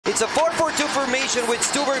It's a 4-4-2 formation with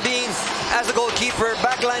Stuber being as a goalkeeper.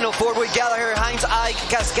 Backline of 4 with Gallagher, Hines, Ike,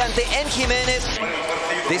 Cascante, and Jimenez.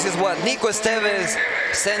 This is what Nico Esteves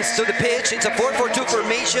sends to the pitch. It's a 4-4-2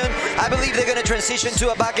 formation. I believe they're going to transition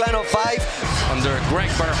to a backline of 5. Under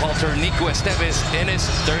Greg Berhalter, Nico Esteves in his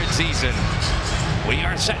 3rd season. We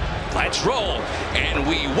are set. Let's roll. And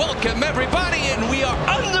we welcome everybody, and we are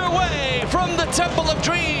underway from the Temple of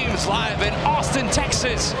Dreams, live in Austin,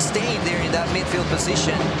 Texas. Staying there in that midfield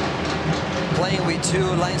position, playing with 2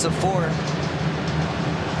 lines of 4.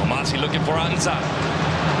 Tomasi looking for Ansah.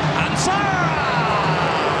 Ansah!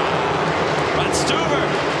 But Stuber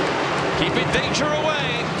keeping danger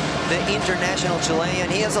away. The international Chilean,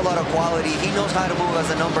 he has a lot of quality. He knows how to move as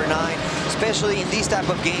a number 9, especially in these type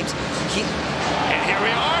of games. And here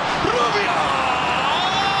we are, Rubio!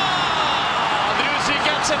 Druzzi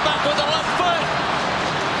gets it back with the left foot.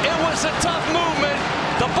 It was a tough movement.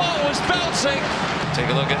 The ball was bouncing. Take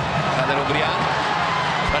a look at Obrian.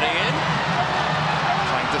 Cutting in.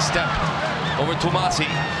 Trying to step over Tomasi.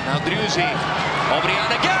 Now Druzzi.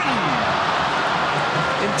 Obrian again.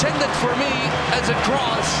 Intended for me as a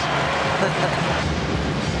cross.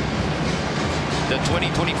 The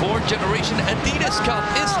 2024 Generation Adidas Cup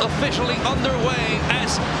is officially underway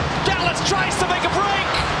as Gallas tries to make a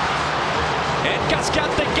break. And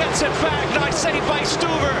Cascante gets it back. Nice save by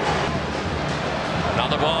Stuber.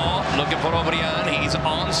 Another ball, looking for Obrian. He's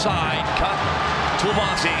onside. Cut.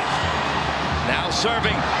 Tomasi. Now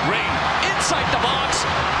serving. Ring inside the box.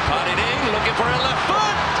 Cut it in, looking for a left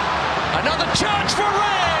foot. Another chance for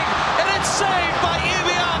Ring. And it's saved by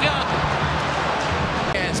Ibiaga.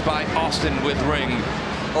 By Austin with Ring.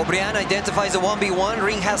 Obrian identifies a 1v1.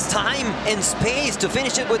 Ring has time and space to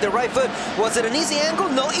finish it with the right foot. Was it an easy angle?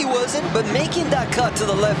 No, it wasn't. But making that cut to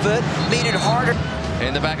the left foot made it harder.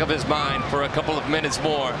 In the back of his mind for a couple of minutes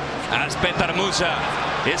more, as Petar Musa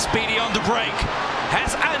is speedy on the break.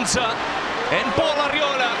 Has Ansah and Paul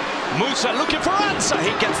Arriola. Musa looking for Ansah.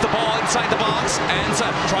 He gets the ball inside the box. Ansah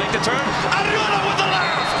trying to turn. Arriola with the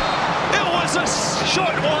left. It was a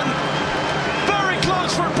short one.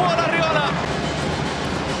 Close for Paul Arriola.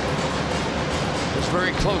 Was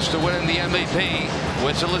very close to winning the MVP.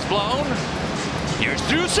 Whistle is blown. Here's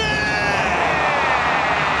Druzzi.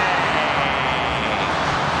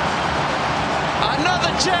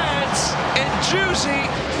 Another chance, and Druzzi.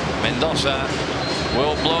 Mendoza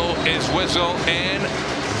will blow his whistle, and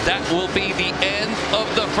that will be the end of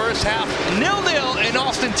the first half. 0-0 in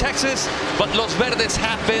Austin, Texas, but Los Verdes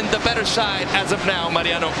have been the better side as of now,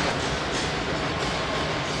 Mariano.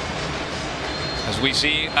 As we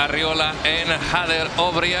see Arriola and Jader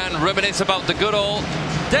Obrian reminisce about the good old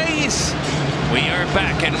days. We are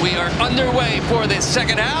back and we are underway for this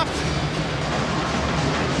second half.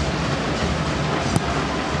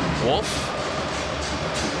 Wolf.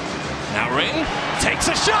 Now Ring takes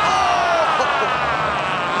a shot!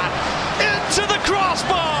 Into the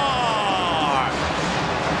crossbar!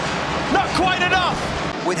 Not quite enough!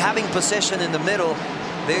 With having possession in the middle,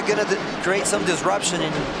 they're going to create some disruption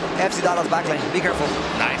in FC Dallas backline. Be careful.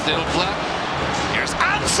 Nice little flip. Here's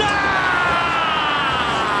Ansah!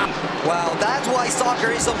 Wow, that's why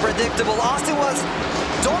soccer is unpredictable. Austin was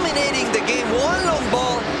dominating the game. 1 long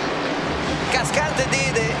ball. Cascante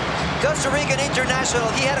did it. Costa Rican international.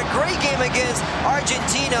 He had a great game against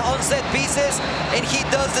Argentina on set pieces, and he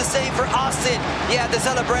does the same for Austin. Yeah, the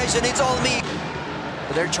celebration, it's all me.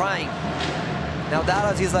 But they're trying. Now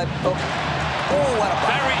Dallas is like, oh, what a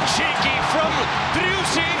ball. Very cheeky from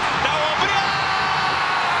Druzzi. Now Obrian!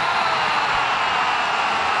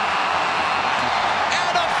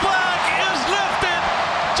 And a flag is lifted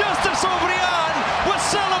just as Obrian was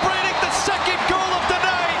celebrating the 2nd goal of the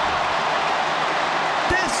night.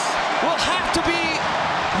 This will have to be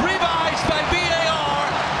revised by VAR,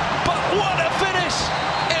 but what a finish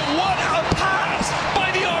and what a pass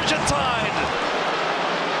by the Argentine.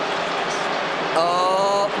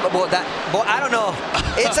 I don't know.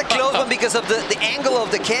 It's a close one because of the angle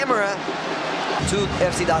of the camera. 2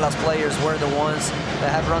 FC Dallas players were the ones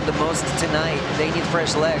that have run the most tonight. They need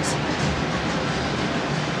fresh legs.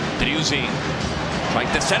 Druzzi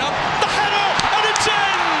trying to set up the header, and it's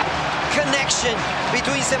in! Connection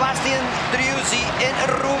between Sebastian Druzzi and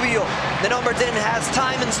Rubio. The number 10 has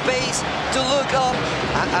time and space to look up.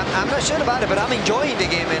 I'm not sure about it, but I'm enjoying the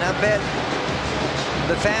game, and I bet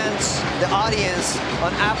the fans, the audience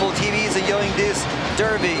on Apple TV is enjoying this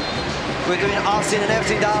derby between Austin and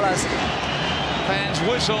FC Dallas. Fans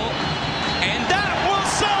whistle, and that